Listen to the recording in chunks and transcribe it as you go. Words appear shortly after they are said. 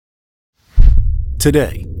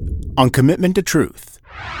Today, on Commitment to Truth.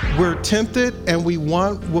 We're tempted and we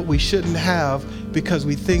want what we shouldn't have because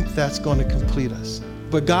we think that's going to complete us.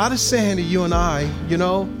 But God is saying to you and I,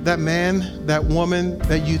 that man, that woman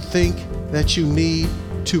that you think that you need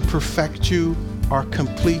to perfect you or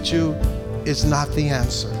complete you is not the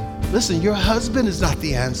answer. Listen, your husband is not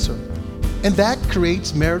the answer. And that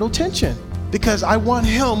creates marital tension because I want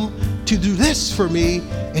him to do this for me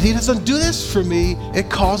and he doesn't do this for me. It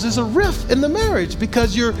causes a rift in the marriage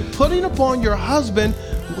because you're putting upon your husband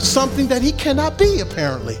something that he cannot be,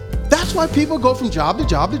 apparently. That's why people go from job to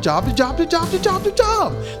job to job to job to job to job to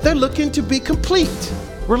job. They're looking to be complete.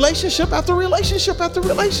 Relationship after relationship after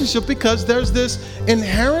relationship, because there's this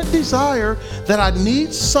inherent desire that I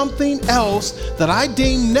need something else that I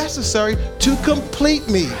deem necessary to complete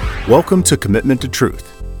me. Welcome to Commitment to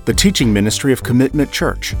Truth, the teaching ministry of Commitment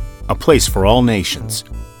Church, a place for all nations.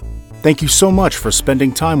 Thank you so much for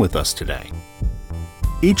spending time with us today.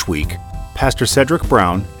 Each week, Pastor Cedrick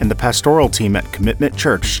Brown and the pastoral team at Commitment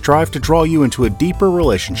Church strive to draw you into a deeper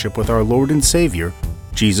relationship with our Lord and Savior,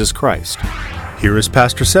 Jesus Christ. Here is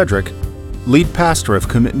Pastor Cedrick, lead pastor of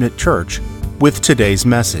Commitment Church, with today's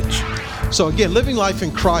message. So again, living life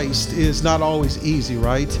in Christ is not always easy,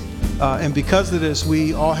 right? And because of this,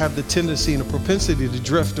 we all have the tendency and a propensity to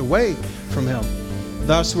drift away from Him.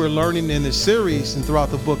 Thus, we're learning in this series and throughout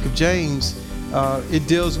the book of James, it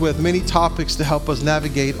deals with many topics to help us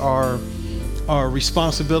navigate our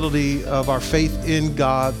responsibility of our faith in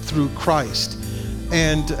God through Christ.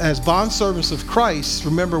 And as bondservants of Christ,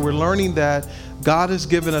 remember, we're learning that God has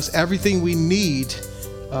given us everything we need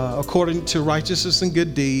according to righteousness and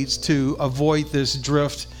good deeds to avoid this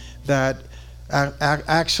drift that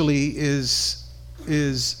actually is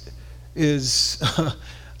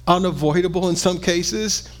unavoidable in some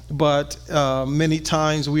cases, but many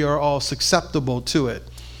times we are all susceptible to it.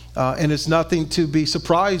 And it's nothing to be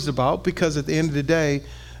surprised about because at the end of the day,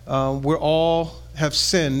 we all have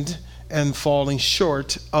sinned and falling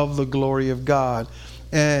short of the glory of God.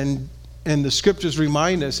 And the scriptures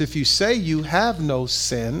remind us, if you say you have no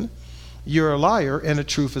sin, you're a liar and the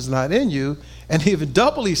truth is not in you. And even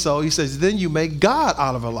doubly so, he says, then you make God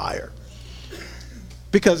out of a liar.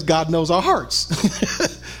 Because God knows our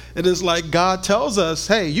hearts. It is like God tells us,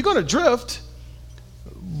 hey, you're going to drift,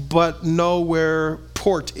 but know where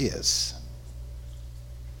port is.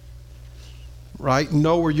 Right?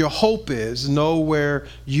 Know where your hope is. Know where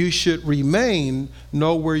you should remain.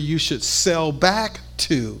 Know where you should sail back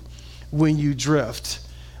to when you drift.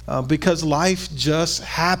 Because life just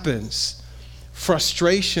happens.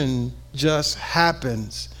 Frustration just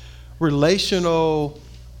happens. Relational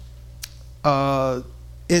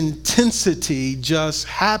intensity just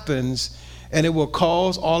happens. And it will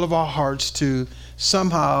cause all of our hearts to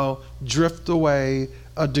somehow drift away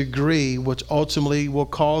a degree, which ultimately will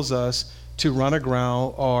cause us to run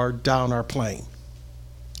aground or down our plane.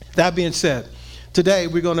 That being said, today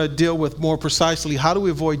we're going to deal with more precisely how do we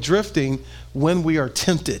avoid drifting when we are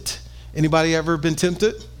tempted. Anybody ever been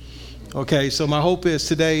tempted? Okay, so my hope is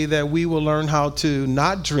today that we will learn how to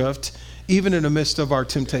not drift even in the midst of our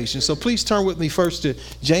temptation. So please turn with me first to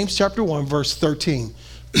James chapter 1, verse 13.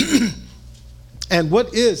 And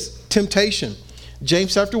what is temptation?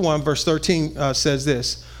 James chapter 1, verse 13 says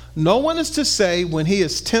this: no one is to say when he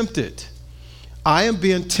is tempted, I am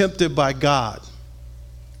being tempted by God.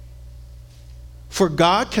 For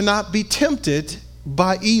God cannot be tempted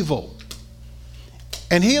by evil,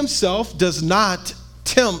 and he himself does not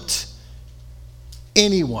tempt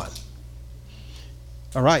anyone.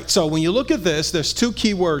 All right, so when you look at this, there's two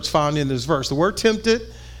key words found in this verse: the word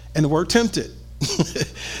tempted and the word tempted.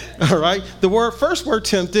 All right, the first word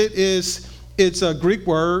tempted it's a Greek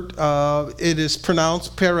word. It is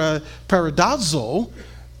pronounced paradizo,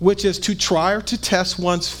 which is to try or to test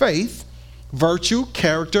one's faith, virtue,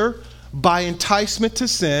 character, by enticement to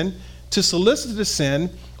sin, to solicit to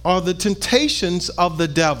sin, or the temptations of the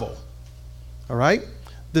devil. All right?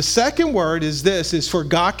 The second word is for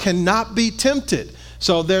God cannot be tempted.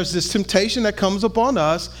 So there's this temptation that comes upon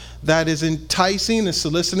us that is enticing and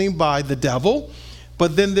soliciting by the devil.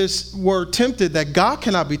 But then this word tempted, that God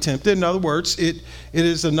cannot be tempted. In other words, it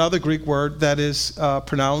is another Greek word that is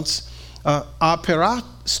pronounced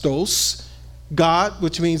aperastos, God,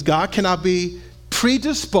 which means God cannot be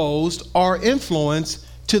predisposed or influenced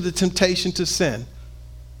to the temptation to sin.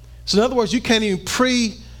 So in other words, you can't even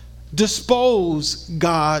predispose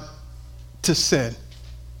God to sin.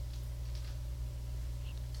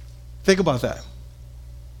 Think about that.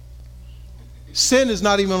 Sin is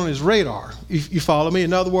not even on his radar. You follow me?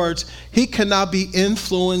 In other words, he cannot be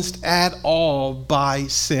influenced at all by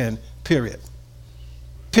sin, period.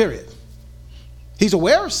 He's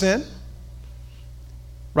aware of sin,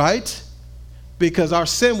 right? Because our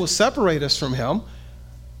sin will separate us from him,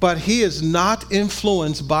 but he is not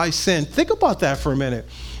influenced by sin. Think about that for a minute.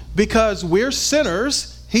 Because we're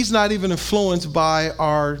sinners, he's not even influenced by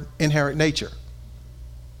our inherent nature,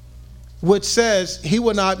 which says he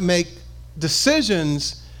will not make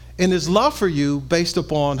decisions in his love for you based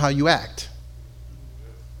upon how you act.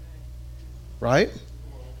 Right?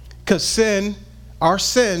 Because our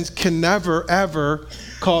sins can never, ever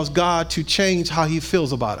cause God to change how he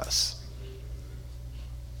feels about us.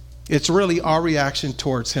 It's really our reaction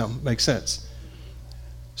towards him. Makes sense?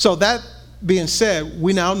 So that being said,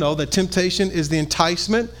 we now know that temptation is the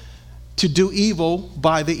enticement to do evil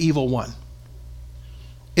by the evil one.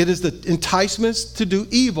 It is the enticements to do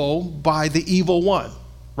evil by the evil one,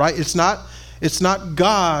 right? It's not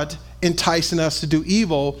God enticing us to do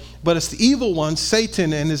evil, but it's the evil one,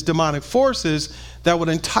 Satan and his demonic forces, that would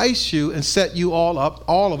entice you and set you all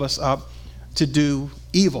of us up to do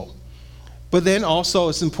evil. But then also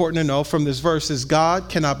it's important to know from this verse is God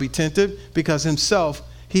cannot be tempted because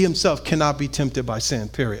he himself cannot be tempted by sin,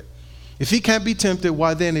 period. If he can't be tempted,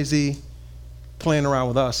 why then is he playing around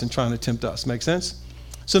with us and trying to tempt us? Make sense?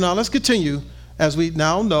 So now let's continue. As we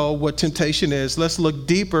now know what temptation is, let's look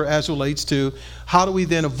deeper as relates to how do we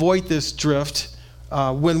then avoid this drift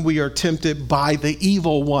when we are tempted by the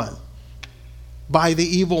evil one. By the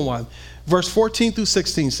evil one. Verse 14 through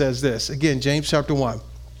 16 says this. Again, James chapter 1.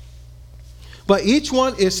 But each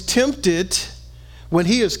one is tempted when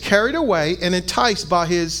he is carried away and enticed by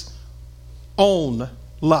his own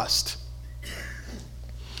lust.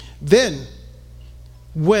 Then,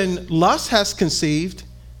 when lust has conceived,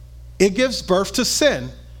 it gives birth to sin.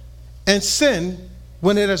 And sin,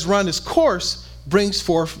 when it has run its course, brings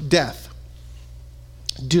forth death.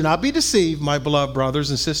 Do not be deceived, my beloved brothers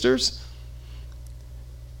and sisters.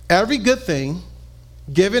 Every good thing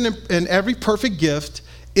given and every perfect gift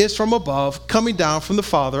is from above, coming down from the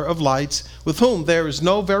Father of lights, with whom there is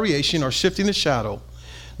no variation or shifting the shadow.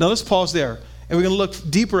 Now let's pause there. And we're going to look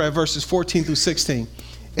deeper at verses 14 through 16.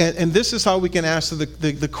 And this is how we can answer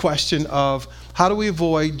the question of how do we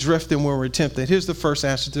avoid drifting when we're tempted. Here's the first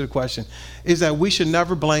answer to the question, is that we should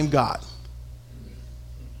never blame God.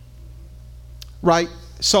 Right?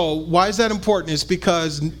 So why is that important? It's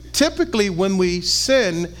because typically when we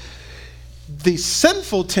sin, the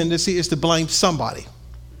sinful tendency is to blame somebody.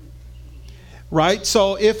 Right?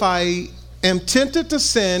 So if I am tempted to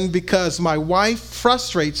sin because my wife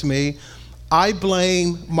frustrates me, I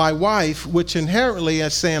blame my wife, which inherently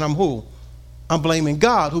is saying I'm who? I'm blaming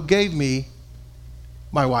God who gave me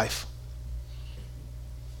my wife.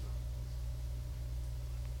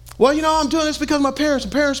 Well, I'm doing this because my parents,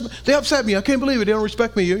 they upset me. I can't believe it. They don't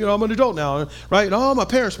respect me. I'm an adult now, right? Oh, my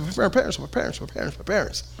parents.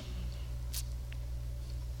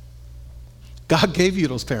 God gave you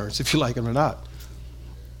those parents, if you like them or not.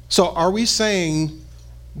 So are we saying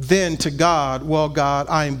then to God, well, God,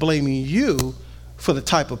 I am blaming you for the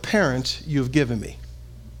type of parents you've given me?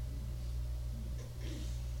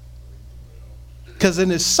 Because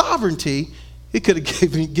in his sovereignty, he could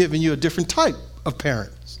have given you a different type of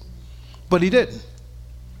parents. But he didn't.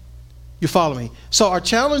 You follow me? So our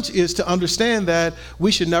challenge is to understand that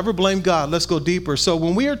we should never blame God. Let's go deeper. So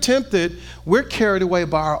when we are tempted, we're carried away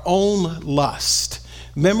by our own lust.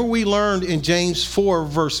 Remember we learned in James 4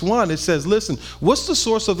 verse 1, it says, listen, what's the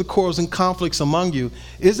source of the quarrels and conflicts among you?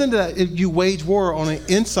 Isn't that you wage war on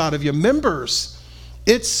the inside of your members?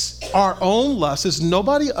 It's our own lust. It's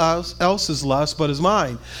nobody else's lust but is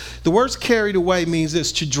mine. The words carried away means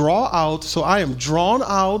this, to draw out. So I am drawn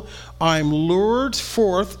out. I'm lured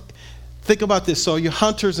forth. Think about this. So you're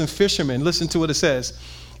hunters and fishermen. Listen to what it says.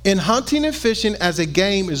 In hunting and fishing, as a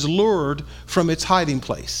game is lured from its hiding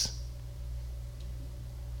place.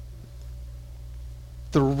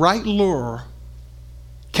 The right lure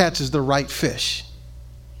catches the right fish.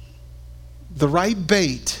 The right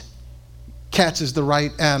bait catches the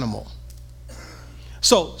right animal.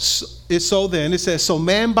 So then it says, so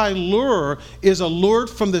man by lure is allured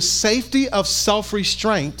from the safety of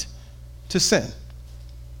self-restraint to sin.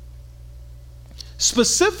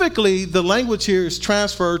 Specifically, the language here is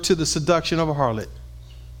transferred to the seduction of a harlot.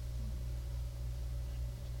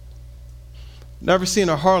 Never seen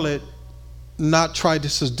a harlot not try to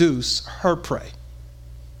seduce her prey.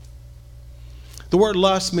 The word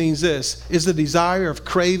lust means this, is the desire of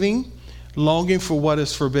craving, longing for what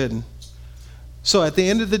is forbidden. So at the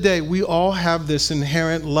end of the day, we all have this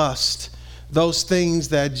inherent lust, those things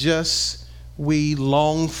that just we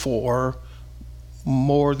long for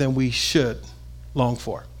more than we should long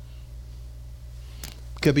for.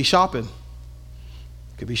 Could be shopping,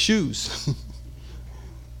 could be shoes,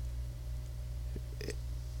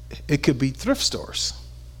 It could be thrift stores.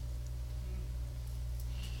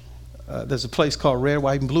 There's a place called Red,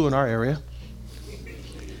 White, and Blue in our area.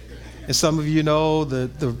 And some of you know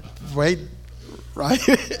the way, right?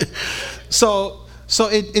 So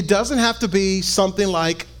it doesn't have to be something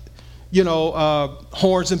like,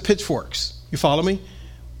 horns and pitchforks. You follow me?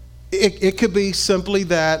 It could be simply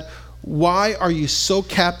that, why are you so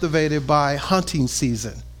captivated by hunting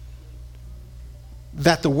season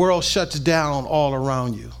that the world shuts down all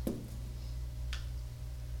around you?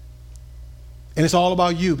 And it's all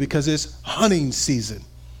about you because it's hunting season.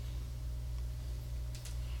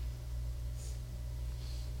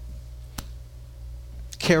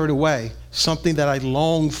 Carried away, something that I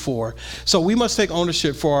long for. So we must take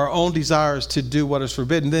ownership for our own desires to do what is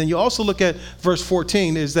forbidden. Then you also look at verse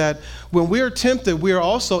 14, is that when we are tempted, we are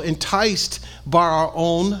also enticed by our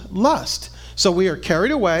own lust. So we are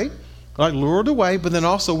carried away, like lured away, but then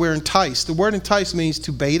also we're enticed. The word entice means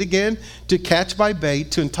to bait again, to catch by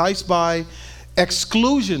bait, to entice by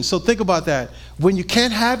exclusion. So think about that. When you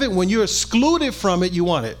can't have it, when you're excluded from it, you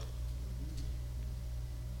want it.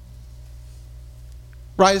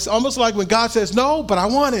 Right? It's almost like when God says, no, but I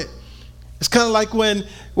want it. It's kind of like when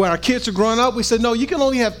our kids are growing up, we said, no, you can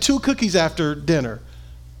only have 2 cookies after dinner.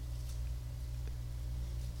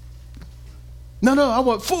 No, I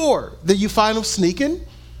want 4. Then you find them sneaking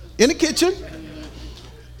in the kitchen,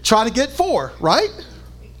 try to get 4, right?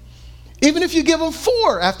 Even if you give them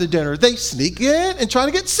 4 after dinner, they sneak in and try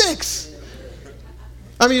to get 6.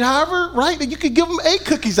 I mean, however, right? You could give them 8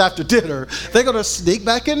 cookies after dinner. They're going to sneak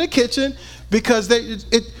back in the kitchen because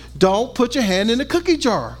don't put your hand in the cookie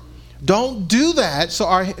jar. Don't do that. So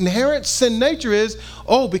our inherent sin nature is,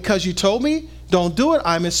 because you told me, don't do it.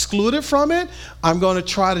 I'm excluded from it. I'm going to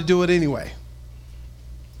try to do it anyway.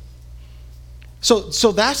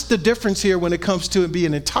 So that's the difference here when it comes to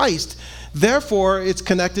being enticed. Therefore, it's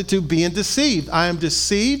connected to being deceived. I am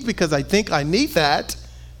deceived because I think I need that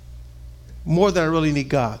more than I really need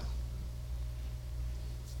God.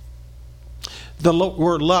 The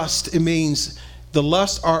word lust, it means the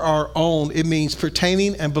lusts are our own. It means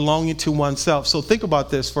pertaining and belonging to oneself. So think about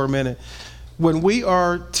this for a minute. When we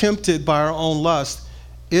are tempted by our own lust,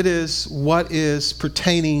 it is what is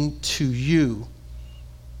pertaining to you.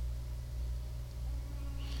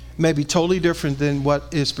 May be totally different than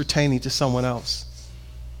what is pertaining to someone else.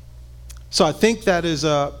 So I think that is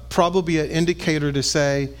probably an indicator to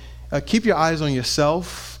say, keep your eyes on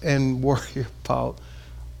yourself and worry about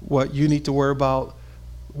what you need to worry about,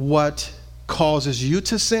 what causes you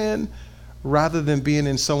to sin, rather than being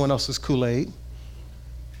in someone else's Kool-Aid,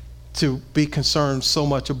 to be concerned so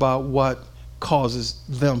much about what causes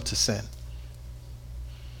them to sin.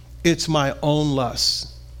 It's my own lust.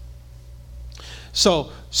 So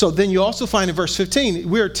then you also find in verse 15,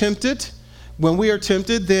 we are tempted. When we are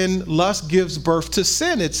tempted, then lust gives birth to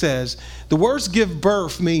sin, it says. The words give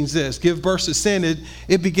birth means this. Give birth to sin.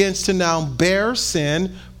 It begins to now bear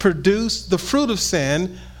sin, produce the fruit of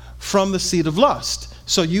sin from the seed of lust.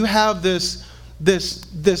 So you have this,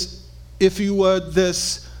 if you would,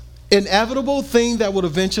 this inevitable thing that would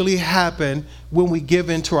eventually happen when we give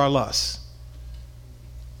into our lust.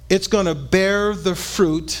 It's going to bear the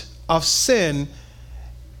fruit of sin,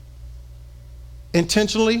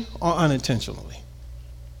 intentionally or unintentionally.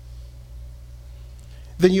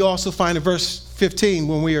 Then you also find in verse 15,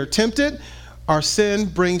 when we are tempted, our sin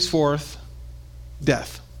brings forth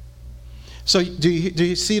death. So do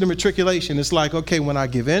you see the matriculation? It's like, okay, when I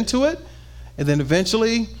give into it, and then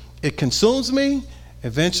eventually it consumes me,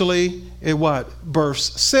 eventually it what?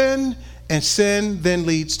 Births sin, and sin then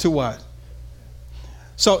leads to what?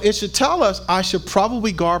 So it should tell us I should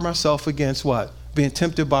probably guard myself against what? Being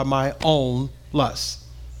tempted by my own lust.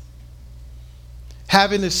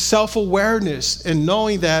 Having this self-awareness and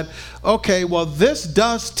knowing that, okay, well, this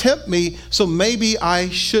does tempt me, so maybe I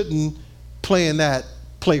shouldn't play in that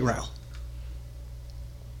playground.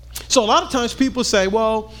 So a lot of times people say,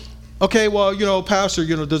 well, okay, well, Pastor,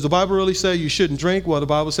 does the Bible really say you shouldn't drink? Well, the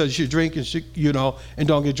Bible says you should drink and, and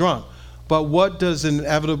don't get drunk. But what does it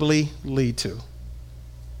inevitably lead to?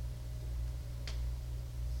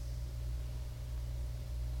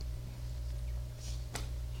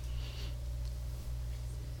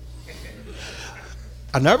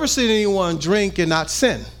 I've never seen anyone drink and not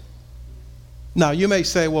sin. Now, you may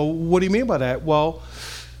say, well, what do you mean by that? Well,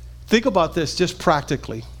 think about this just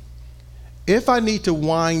practically. If I need to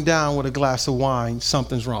wind down with a glass of wine,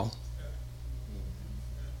 something's wrong.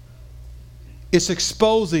 It's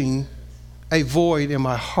exposing a void in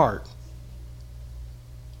my heart.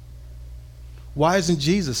 Why isn't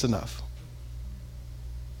Jesus enough?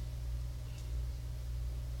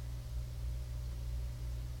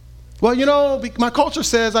 Well, my culture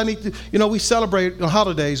says I need to, we celebrate on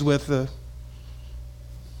holidays with,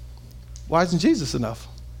 why isn't Jesus enough?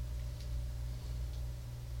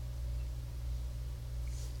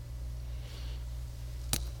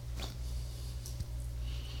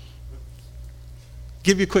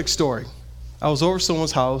 Give you a quick story. I was over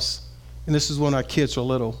someone's house, and this is when our kids were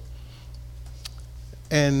little.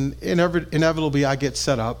 And inevitably, I get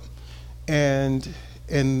set up. And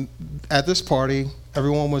at this party,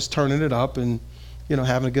 everyone was turning it up and,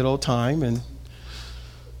 having a good old time. And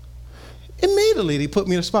immediately, they put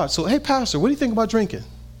me in a spot. So, hey, pastor, what do you think about drinking?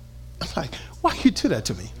 I'm like, why you do that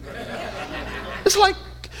to me? It's like,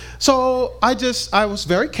 so I was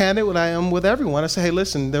very candid when I am with everyone. I said, hey,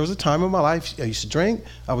 listen, there was a time in my life I used to drink.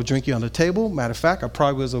 I would drink you on the table. Matter of fact, I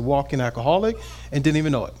probably was a walking alcoholic and didn't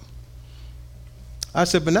even know it. I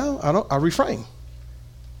said, but now I refrain.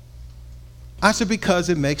 I said, because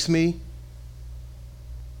it makes me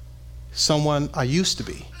someone I used to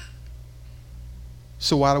be.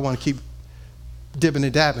 So why do I want to keep dipping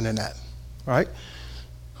and dabbing in that? Right?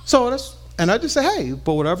 So I just say, hey,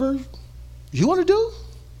 but whatever you want to do,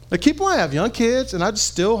 keep on. I have young kids, and I just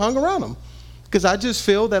still hung around them. Because I just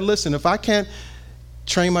feel that, listen, if I can't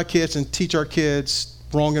train my kids and teach our kids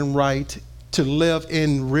wrong and right to live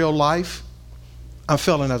in real life, I'm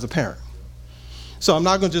failing as a parent. So I'm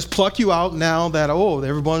not going to just pluck you out now that,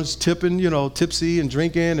 everyone's tipsy and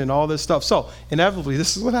drinking and all this stuff. So inevitably,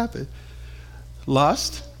 this is what happened.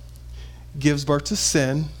 Lust gives birth to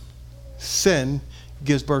sin. Sin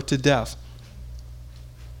gives birth to death.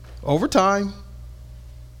 Over time,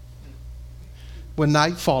 when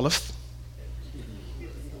night falleth,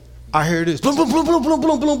 I hear this, boom, boom, boom, boom, boom,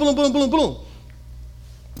 boom, boom, boom, boom, boom, boom.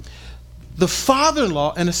 The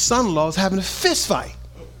father-in-law and the son-in-law is having a fist fight.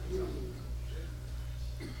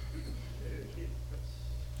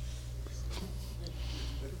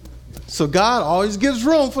 So God always gives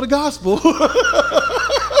room for the gospel.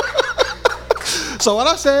 So what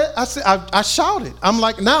I said, I shouted. I'm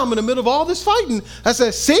like, now I'm in the middle of all this fighting. I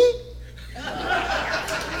said, see?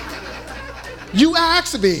 You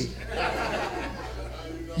asked me.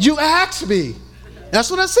 You asked me. That's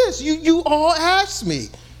what I said. You all asked me.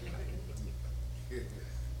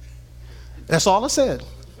 That's all I said.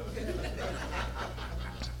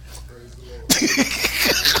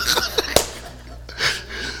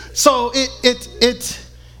 So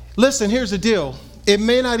listen, here's the deal. It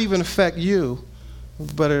may not even affect you,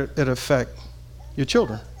 but it affect your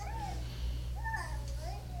children.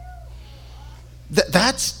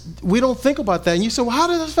 We don't think about that. And you say, well, how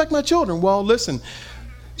does it affect my children? Well, listen.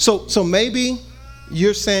 So maybe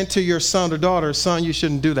you're saying to your son or daughter, son, you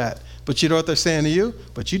shouldn't do that. But you know what they're saying to you?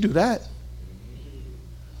 But you do that.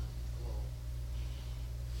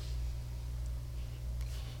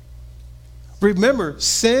 Remember,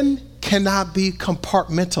 sin cannot be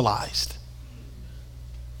compartmentalized.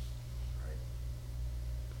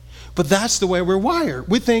 But that's the way we're wired.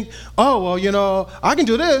 We think, I can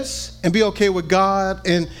do this and be okay with God,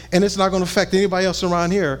 and it's not going to affect anybody else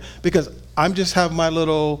around here because I'm just having my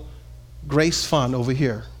little grace fund over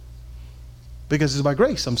here. Because it's by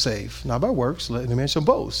grace I'm saved, not by works. Let any man shall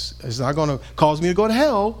boast. It's not going to cause me to go to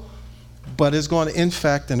hell, but it's going to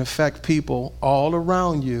infect and affect people all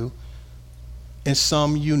around you in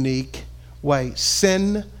some unique way.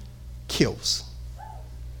 Sin kills.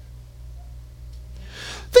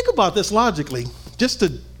 Think about this logically, just to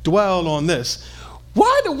dwell on this.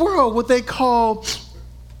 Why in the world would they call,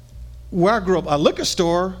 where I grew up, a liquor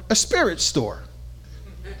store, a spirit store?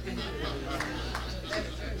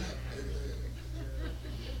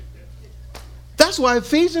 That's why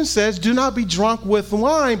Ephesians says, do not be drunk with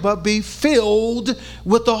wine, but be filled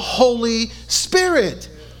with the Holy Spirit.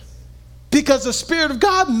 Because the Spirit of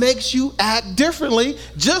God makes you act differently,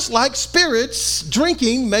 just like spirits,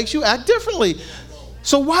 drinking makes you act differently.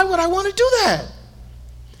 So why would I want to do that?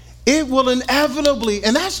 It will inevitably,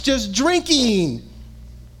 and that's just drinking.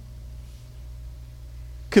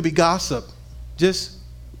 Could be gossip.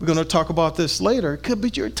 We're going to talk about this later. It could be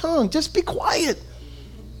your tongue. Just be quiet.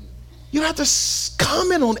 You don't have to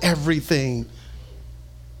comment on everything.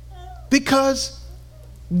 Because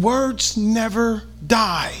words never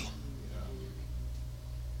die.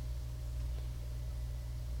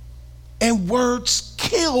 And words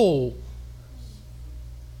kill.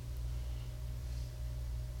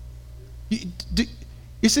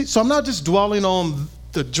 You see, so I'm not just dwelling on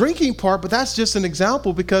the drinking part, but that's just an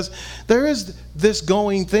example because there is this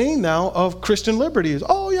going thing now of Christian liberties.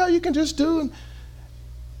 Oh, yeah, you can just do it.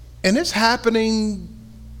 And it's happening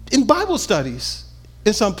in Bible studies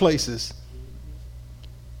in some places.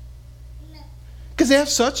 Because they have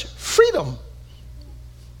such freedom.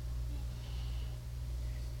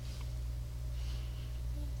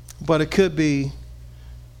 But it could be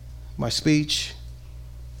my speech,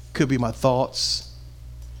 could be my thoughts.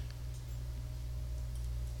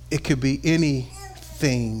 It could be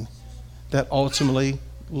anything that ultimately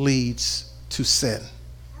leads to sin.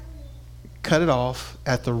 Cut it off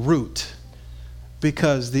at the root,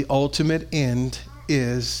 because the ultimate end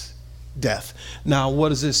is death. Now, what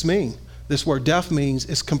does this mean? This word death means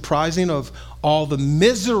it's comprising of all the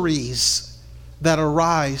miseries that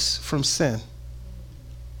arise from sin.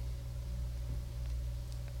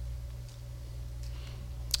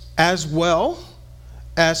 As well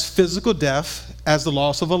as physical death, as the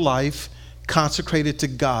loss of a life consecrated to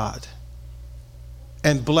God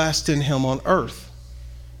and blessed in him on earth,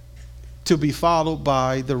 to be followed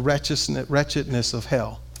by the wretchedness of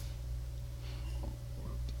hell.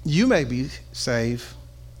 You may be saved,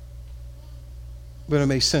 but it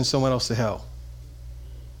may send someone else to hell.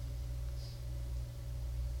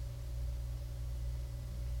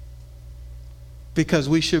 Because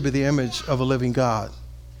we should be the image of a living God.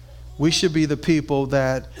 We should be the people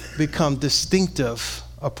that become distinctive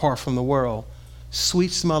apart from the world.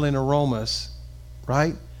 Sweet smelling aromas,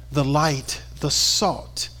 right? The light, the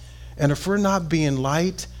salt. And if we're not being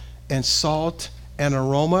light and salt and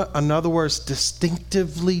aroma, in other words,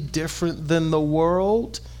 distinctively different than the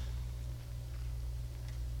world,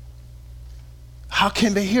 how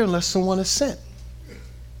can they hear unless someone is sent?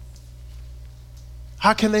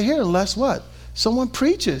 How can they hear unless what? Someone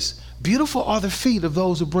preaches. Beautiful are the feet of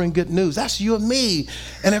those who bring good news. That's you and me.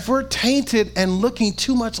 And if we're tainted and looking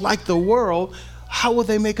too much like the world, how will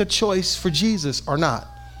they make a choice for Jesus or not?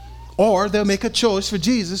 Or they'll make a choice for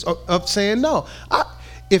Jesus of saying no.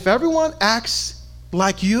 If everyone acts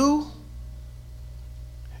like you,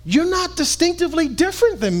 you're not distinctively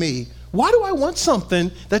different than me. Why do I want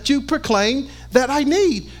something that you proclaim that I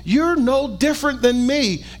need? You're no different than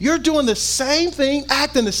me. You're doing the same thing,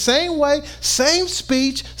 acting the same way, same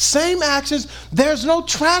speech, same actions. There's no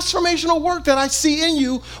transformational work that I see in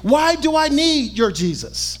you. Why do I need your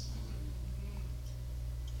Jesus?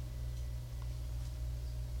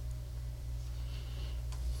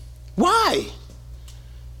 Why?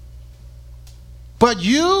 But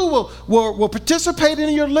you will participate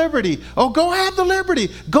in your liberty. Oh, go have the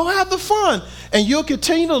liberty. Go have the fun. And you'll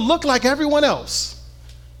continue to look like everyone else.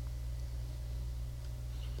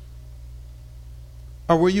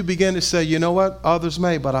 Or will you begin to say, you know what? Others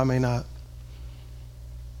may, but I may not.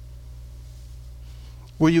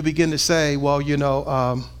 Will you begin to say, well, you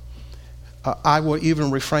know, I will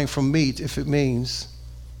even refrain from meat if it means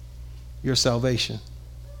your salvation.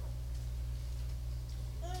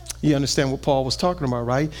 You understand what Paul was talking about,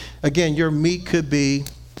 right? Again, your meat could be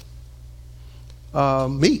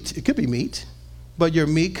meat. It could be meat. But your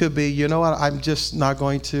meat could be, you know what, I'm just not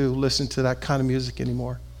going to listen to that kind of music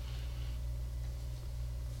anymore.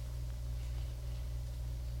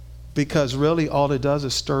 Because really all it does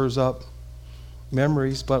is stirs up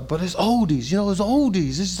memories. But it's oldies. You know, it's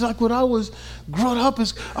oldies. It's like what I was growing up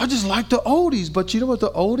as. I just like the oldies. But you know what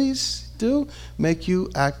the oldies do? Make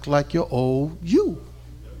you act like your old you.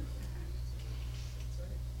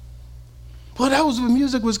 Well, that was when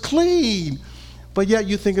music was clean. But yet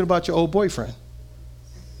you're thinking about your old boyfriend.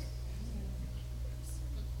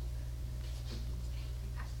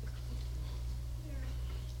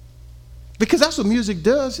 Because that's what music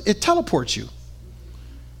does. It teleports you.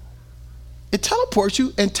 It teleports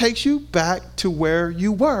you and takes you back to where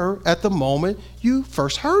you were at the moment you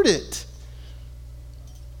first heard it.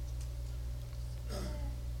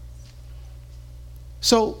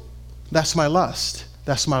 So that's my lust.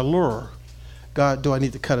 That's my lure. God, do I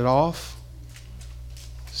need to cut it off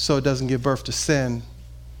so it doesn't give birth to sin?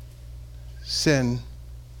 Sin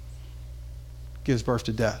gives birth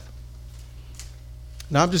to death.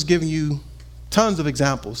 Now, I'm just giving you tons of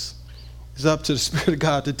examples. It's up to the Spirit of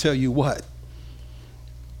God to tell you what.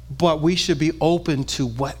 But we should be open to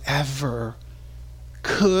whatever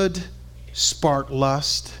could spark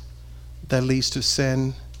lust that leads to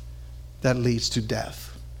sin, that leads to death.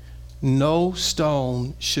 No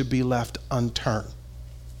stone should be left unturned.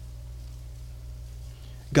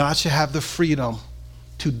 God should have the freedom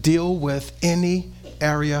to deal with any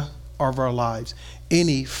area of our lives.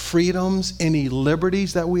 Any freedoms, any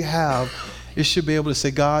liberties that we have, it should be able to say,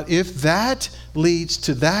 God, if that leads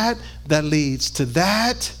to that, that leads to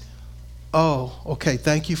that, oh, okay,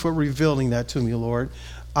 thank you for revealing that to me, Lord.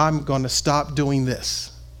 I'm going to stop doing this.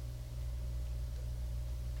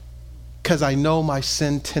 Because I know my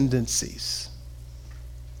sin tendencies.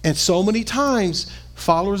 And so many times,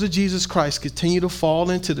 followers of Jesus Christ continue to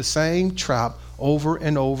fall into the same trap over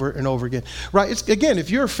and over and over again. Right? It's, again,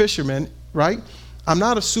 if you're a fisherman, right, I'm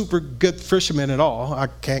not a super good fisherman at all. I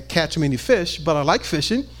can't catch many fish, but I like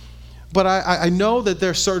fishing. But I know that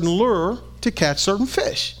there's certain lure to catch certain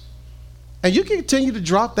fish. And you can continue to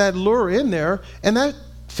drop that lure in there, and that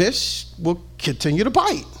fish will continue to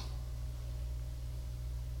bite.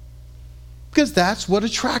 Because that's what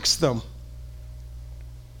attracts them.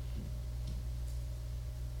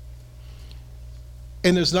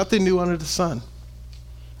 And there's nothing new under the sun.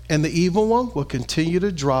 And the evil one will continue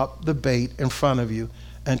to drop the bait in front of you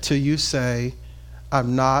until you say,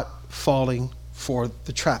 I'm not falling for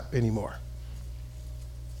the trap anymore.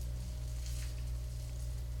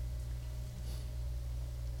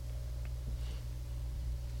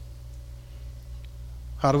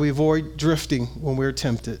 How do we avoid drifting when we're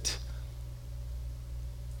tempted?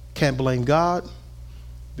 Can't blame God,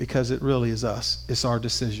 because it really is us. It's our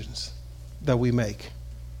decisions that we make.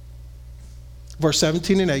 Verse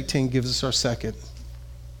 17 and 18 gives us our second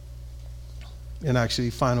and actually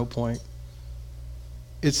final point.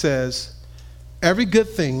 It says, every good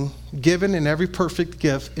thing given and every perfect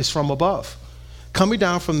gift is from above, coming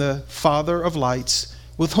down from the Father of lights,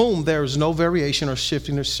 with whom there is no variation or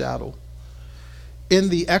shifting or shadow. In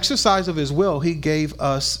the exercise of his will, he gave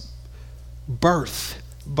us birth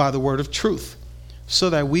by the word of truth, so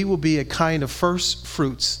that we will be a kind of first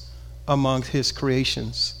fruits among his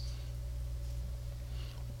creations.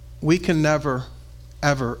 We can never,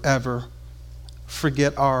 ever, ever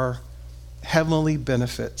forget our heavenly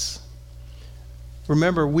benefits.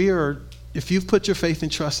 Remember, if you've put your faith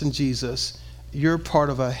and trust in Jesus, you're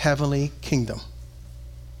part of a heavenly kingdom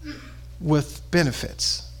with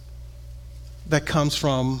benefits that comes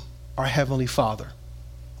from our Heavenly Father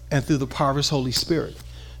and through the power of his Holy Spirit.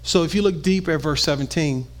 So if you look deep at verse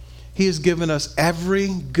 17, he has given us every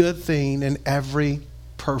good thing and every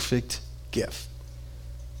perfect gift.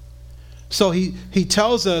 So he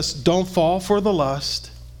tells us, don't fall for the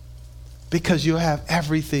lust, because you have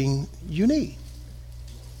everything you need.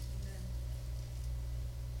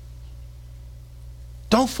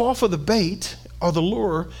 Don't fall for the bait or the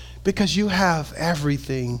lure, because you have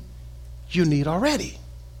everything you need already.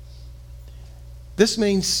 This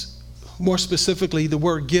means, more specifically, the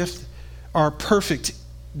word gift or perfect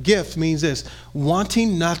gift means this: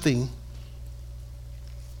 wanting nothing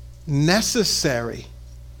necessary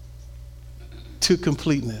to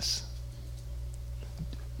completeness.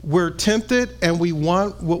 We're tempted and we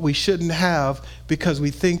want what we shouldn't have because we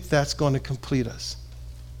think that's going to complete us.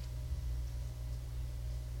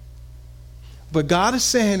 But God is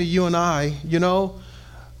saying to you and I,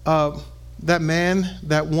 that man,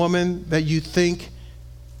 that woman that you think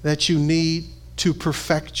that you need to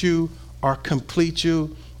perfect you or complete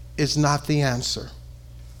you is not the answer.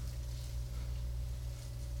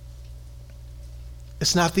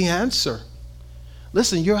 It's not the answer.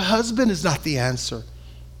 Listen, your husband is not the answer.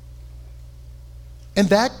 And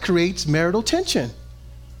that creates marital tension.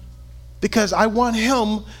 Because I want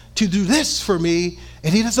him to do this for me,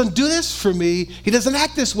 and he doesn't do this for me. He doesn't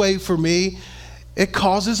act this way for me. It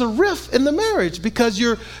causes a rift in the marriage, because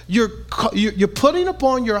you're putting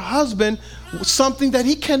upon your husband something that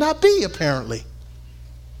he cannot be, apparently.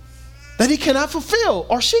 That he cannot fulfill,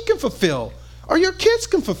 or she can fulfill, or your kids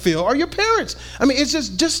can fulfill, or your parents. I mean, it's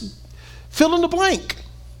just fill in the blank.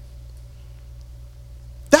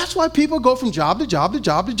 That's why people go from job to job to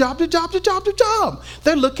job to job to job to job to job.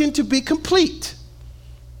 They're looking to be complete.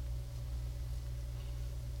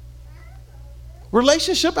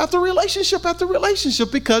 Relationship after relationship after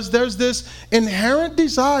relationship, because there's this inherent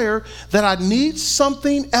desire that I need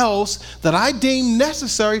something else that I deem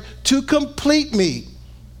necessary to complete me.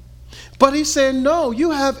 But he's saying, no,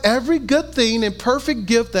 you have every good thing and perfect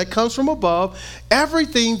gift that comes from above,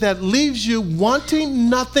 everything that leaves you wanting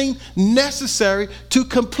nothing necessary to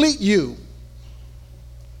complete you.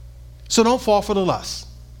 So don't fall for the lust.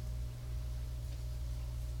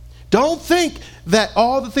 Don't think that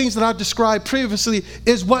all the things that I described previously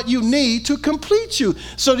is what you need to complete you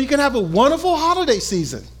so that you can have a wonderful holiday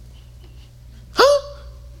season. Huh?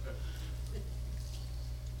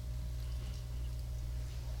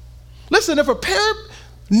 Listen, if a parent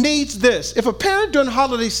needs this, if a parent during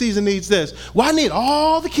holiday season needs this, well, I need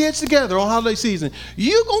all the kids together on holiday season,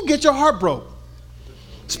 you're going to get your heart broke.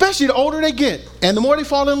 Especially the older they get and the more they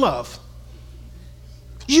fall in love.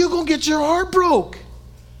 You're going to get your heart broke.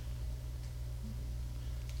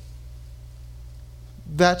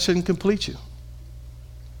 That shouldn't complete you.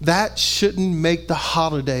 That shouldn't make the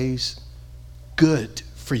holidays good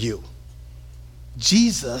for you.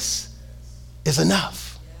 Jesus is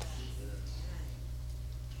enough.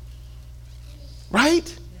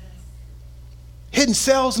 Right? hitting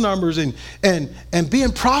sales numbers and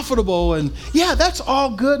being profitable. And yeah, that's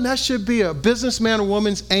all good. And that should be a businessman or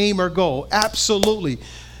woman's aim or goal. Absolutely.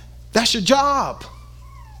 That's your job.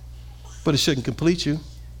 But it shouldn't complete you.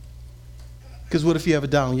 Because what if you have a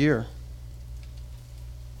down year?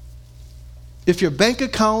 If your bank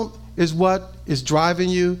account is what is driving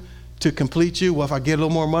you to complete you, well, if I get a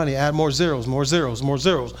little more money, add more zeros, more zeros, more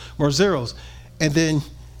zeros, more zeros. And then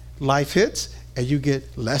life hits and you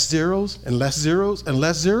get less zeros and less zeros and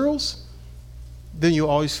less zeros, then you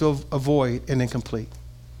always feel a void and incomplete.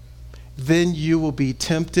 Then you will be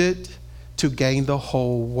tempted to gain the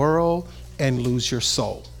whole world and lose your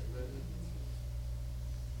soul.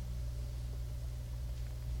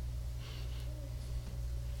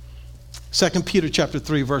 Second Peter chapter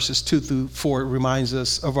 3, verses 2 through 4 reminds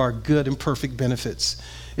us of our good and perfect benefits.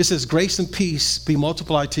 It says, grace and peace be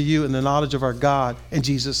multiplied to you in the knowledge of our God and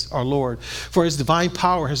Jesus our Lord. For his divine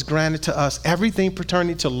power has granted to us everything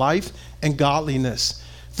pertaining to life and godliness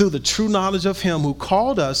through the true knowledge of him who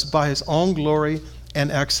called us by his own glory and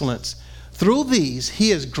excellence. Through these,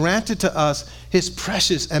 he has granted to us his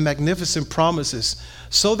precious and magnificent promises,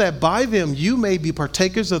 so that by them you may be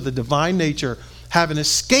partakers of the divine nature, having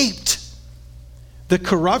escaped the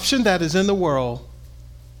corruption that is in the world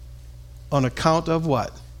on account of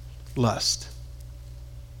what? Lust.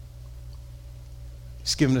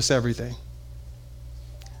 He's given us everything.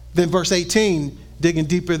 Then verse 18, digging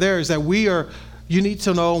deeper there, is that you need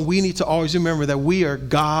to know, and we need to always remember that we are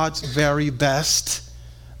God's very best.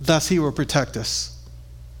 Thus he will protect us.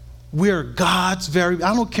 We are God's I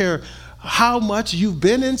don't care how much you've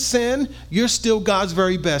been in sin, you're still God's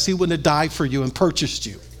very best. He wouldn't have died for you and purchased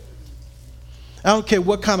you. I don't care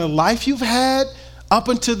what kind of life you've had up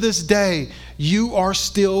until this day, you are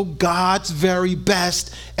still God's very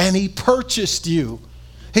best, and he purchased you.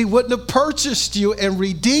 He wouldn't have purchased you and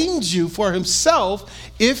redeemed you for himself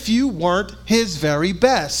if you weren't his very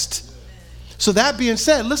best. So that being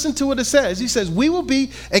said, listen to what it says. He says, we will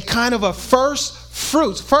be a kind of a first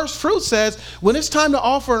fruits. First fruit says, when it's time to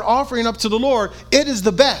offer an offering up to the Lord, it is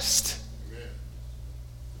the best.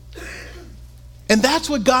 And that's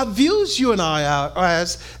what God views you and I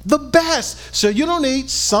as, the best. So you don't need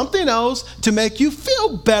something else to make you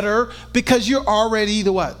feel better because you're already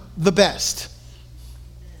the what? The best.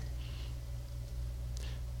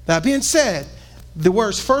 That being said, the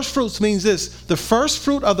words first fruits means this: the first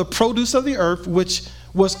fruit of the produce of the earth, which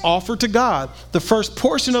was offered to God, the first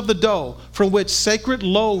portion of the dough from which sacred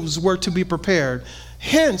loaves were to be prepared.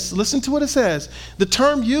 Hence, listen to what it says, the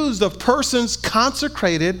term used of persons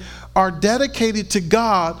consecrated are dedicated to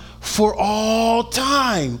God for all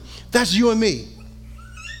time. That's you and me.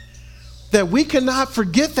 That we cannot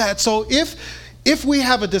forget that. So if we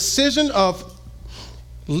have a decision of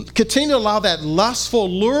continue to allow that lustful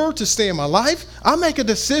lure to stay in my life, I make a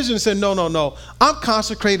decision and say, no. I'm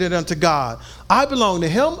consecrated unto God. I belong to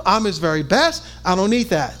him. I'm his very best. I don't need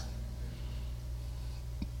that.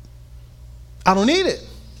 I don't need it.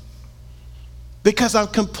 Because I'm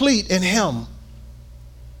complete in him.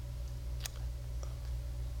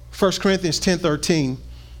 1 Corinthians 10:13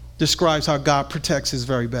 describes how God protects his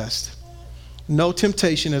very best. No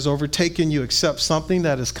temptation has overtaken you except something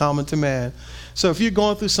that is common to man. So if you're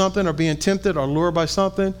going through something or being tempted or lured by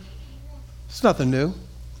something, it's nothing new.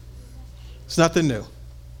 It's nothing new.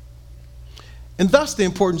 And thus the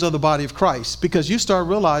importance of the body of Christ, because you start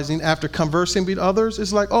realizing after conversing with others,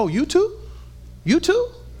 it's like, oh, you too? You too?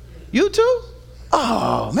 You too?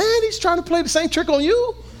 Oh, man, he's trying to play the same trick on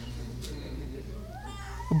you.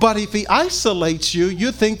 But if he isolates you,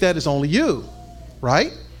 you think that it's only you,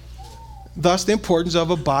 right? Thus the importance of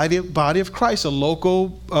a body of Christ, a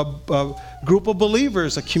local group of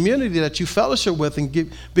believers, a community that you fellowship with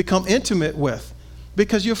and become intimate with.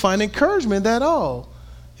 Because you'll find encouragement that, oh,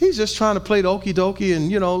 he's just trying to play the okie dokie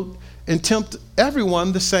and tempt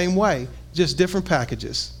everyone the same way, just different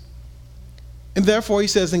packages. And therefore he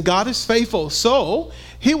says, and God is faithful, so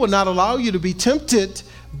he will not allow you to be tempted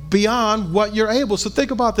beyond what you're able. So think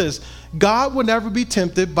about this. God will never be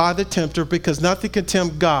tempted by the tempter, because nothing can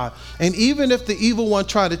tempt God. And even if the evil one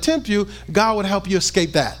tried to tempt you, God would help you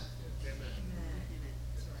escape that.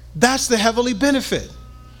 That's the heavenly benefit.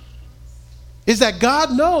 Is that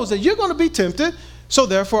God knows that you're going to be tempted. So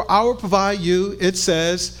therefore I will provide you, it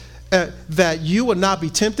says, that you will not be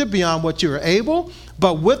tempted beyond what you are able,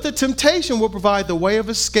 but with the temptation will provide the way of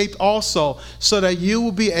escape also, so that you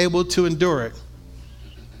will be able to endure it.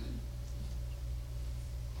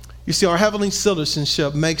 You see, our heavenly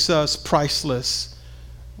citizenship makes us priceless,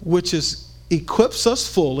 which equips us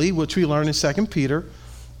fully, which we learn in 2 Peter,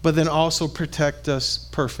 but then also protect us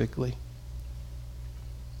perfectly.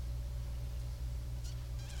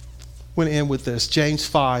 I'm going to end with this. James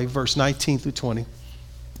 5, verse 19 through 20.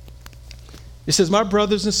 It says, "My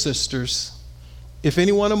brothers and sisters, if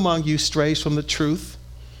anyone among you strays from the truth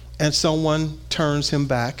and someone turns him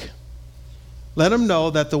back, let him know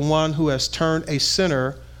that the one who has turned a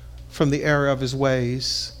sinner from the error of his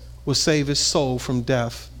ways will save his soul from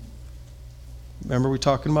death." Remember, we're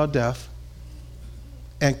talking about death.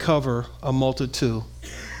 "And cover a multitude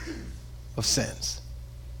of sins."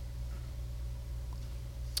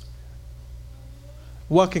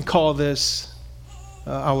 One can call this,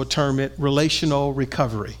 I would term it, relational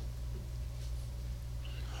recovery.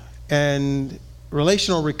 And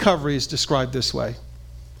relational recovery is described this way.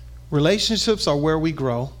 Relationships are where we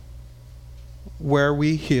grow, where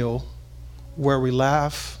we heal, where we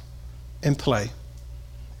laugh and play,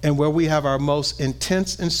 and where we have our most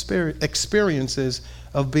intense experiences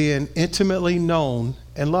of being intimately known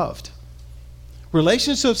and loved.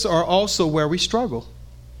 Relationships are also where we struggle.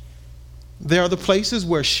 They are the places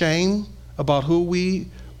where shame about who we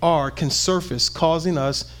are can surface, causing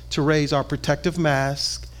us to raise our protective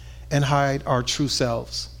mask and hide our true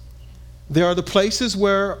selves. They are the places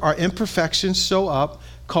where our imperfections show up,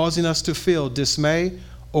 causing us to feel dismay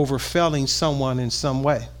over failing someone in some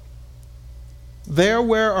way. They are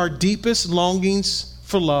where our deepest longings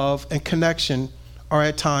for love and connection are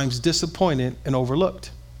at times disappointed and overlooked.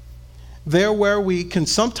 They are where we can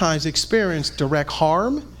sometimes experience direct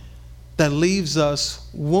harm that leaves us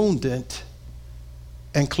wounded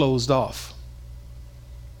and closed off.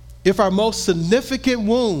 If our most significant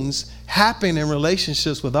wounds happen in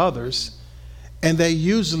relationships with others, and they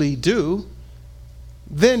usually do,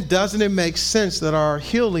 then doesn't it make sense that our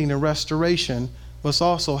healing and restoration must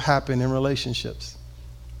also happen in relationships?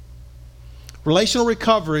 Relational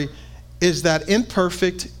recovery is that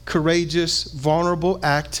imperfect, courageous, vulnerable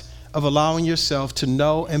act of allowing yourself to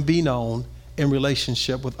know and be known in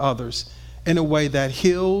relationship with others in a way that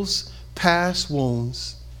heals past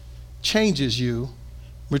wounds, changes you,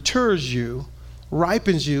 matures you,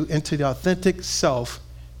 ripens you into the authentic self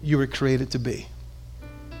you were created to be.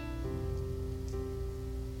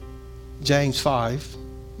 James 5,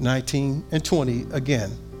 19 and 20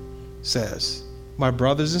 again says, "My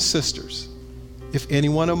brothers and sisters, if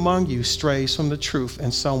anyone among you strays from the truth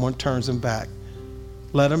and someone turns him back,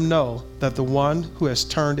 let him know that the one who has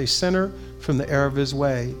turned a sinner from the error of his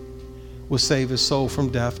way will save his soul from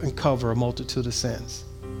death and cover a multitude of sins."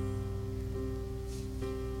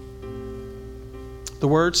 The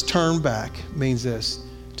words "turn back" means this: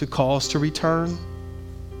 to cause to return,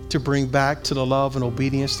 to bring back to the love and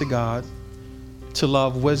obedience to God, to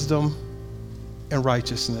love wisdom and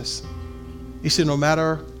righteousness. You see, no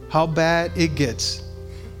matter how bad it gets,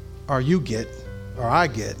 or you get, or I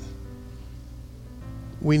get,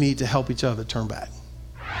 we need to help each other turn back.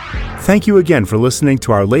 Thank you again for listening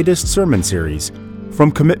to our latest sermon series,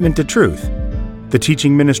 From Commitment to Truth, the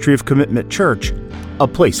teaching ministry of Commitment Church, a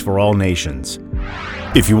place for all nations.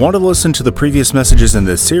 If you want to listen to the previous messages in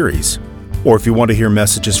this series, or if you want to hear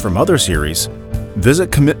messages from other series,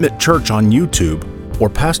 visit Commitment Church on YouTube or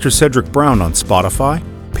Pastor Cedrick Brown on Spotify,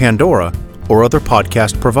 Pandora, or other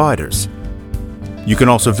podcast providers. You can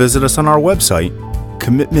also visit us on our website,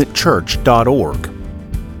 commitmentchurch.org.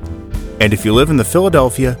 And if you live in the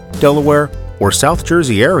Philadelphia, Delaware, or South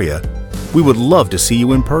Jersey area, we would love to see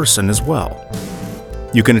you in person as well.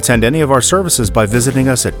 You can attend any of our services by visiting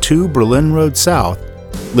us at 2 Berlin Road South,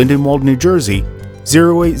 Lindenwold, New Jersey,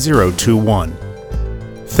 08021.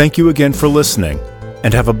 Thank you again for listening,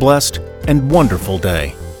 and have a blessed and wonderful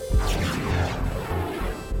day.